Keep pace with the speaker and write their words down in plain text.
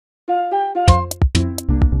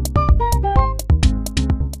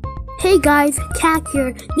Hey guys, Cat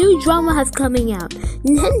here. New drama has coming out.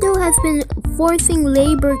 Nintendo has been forcing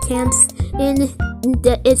labor camps in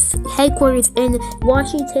its headquarters in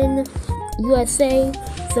Washington, USA.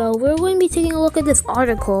 So we're going to be taking a look at this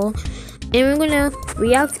article, and we're going to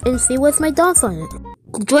react and see what's my thoughts on it.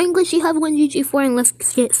 Join GLitchyHub1GG4 and let's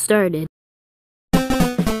get started.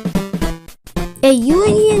 A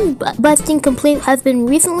union-busting complaint has been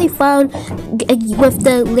recently filed with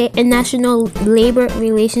the National Labor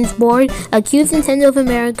Relations Board, accusing Nintendo of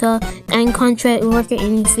America and contract worker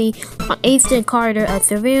agency Aston Carter of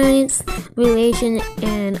surveillance, relation,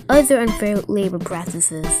 and other unfair labor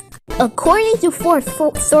practices. According to four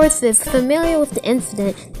sources familiar with the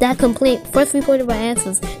incident, that complaint, first reported by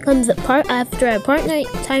Asus, comes after a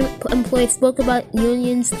part-time employee spoke about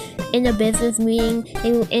unions in a business meeting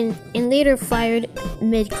and later fired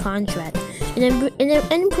mid-contract. In an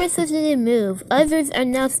unprecedented move, others are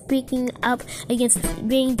now speaking up against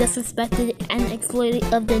being disrespected and exploited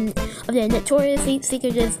of the notoriously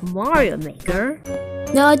secretive Mario Maker.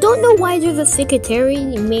 Now, I don't know why there's a secretary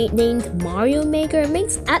named Mario Maker. It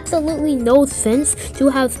makes absolutely no sense to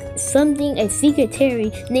have a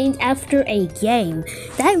secretary named after a game.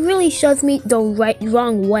 That really shows me the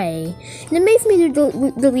wrong way. And it makes me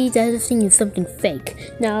believe that this thing is something fake.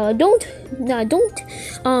 Now, I don't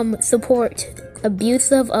support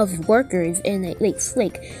abuse of workers and I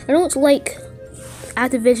don't like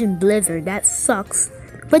Activision Blizzard. That sucks.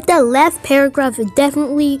 But that last paragraph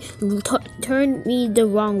definitely turned me the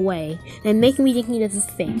wrong way and making me thinking this is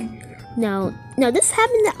fake. Now this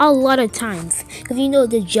happened a lot of times. Cause you know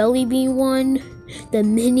the Jelly Bean one, the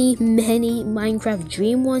many Minecraft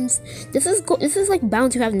Dream ones. This is like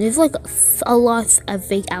bound to happen. There's like a lot of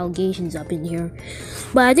fake allegations up in here,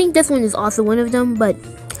 but I think this one is also one of them. But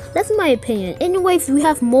that's my opinion. Anyways, we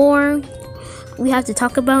have more we have to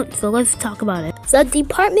talk about, so let's talk about it. The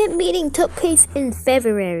department meeting took place in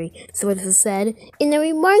February, sources said. In a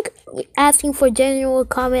remark asking for general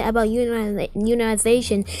comment about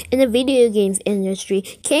unionization in the video games industry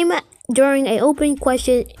came during an open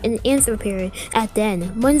question and answer period at the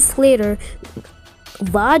end. Months later,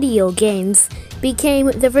 Vadio Games became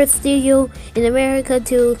the first studio in America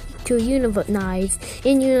to unionize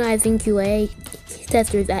unionizing QA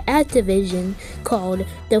testers at Activision, called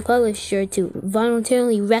the publisher to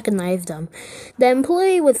voluntarily recognize them. The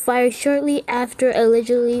employee was fired shortly after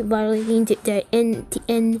allegedly violating the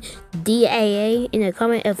NDAA in a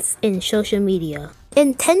comment in social media.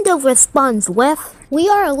 Nintendo responds with, "We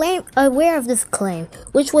are aware of this claim,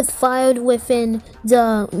 which was filed within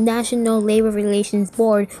the National Labor Relations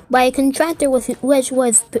Board by a contractor which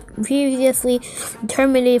was previously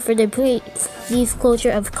terminated for the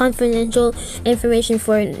disclosure of confidential information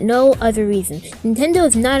for no other reason. Nintendo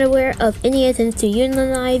is not aware of any attempts to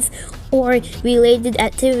unionize or related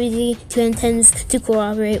activity to intends to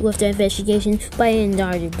cooperate with the investigation by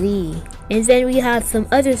NRD." And then we have some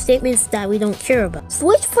other statements that we don't care about.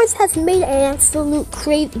 Switchforce has made an absolute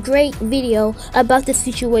great video about the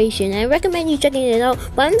situation. I recommend you checking it out,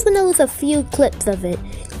 but I'm just gonna list a few clips of it.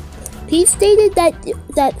 He stated that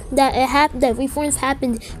reforms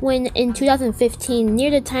happened in 2015,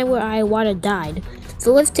 near the time where Iwata died.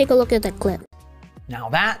 So let's take a look at that clip. Now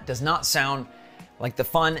that does not sound like the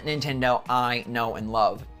fun Nintendo I know and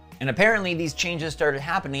love. And apparently these changes started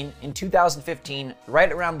happening in 2015, right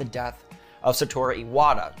around the death of Satoru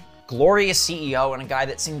Iwata, glorious CEO and a guy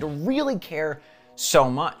that seemed to really care so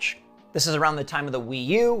much. This is around the time of the Wii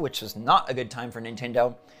U, which was not a good time for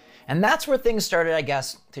Nintendo. And that's where things started, I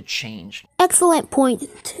guess, to change. Excellent point,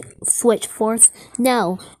 Switchforce.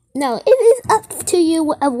 Now, it is up to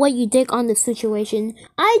you of what you think on the situation.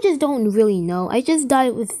 I just don't really know. I just thought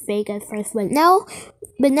it was fake at first, but now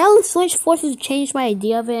Switchforce has changed my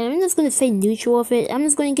idea of it. I'm just gonna say neutral of it. I'm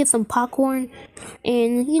just gonna get some popcorn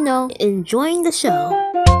and, enjoying the show.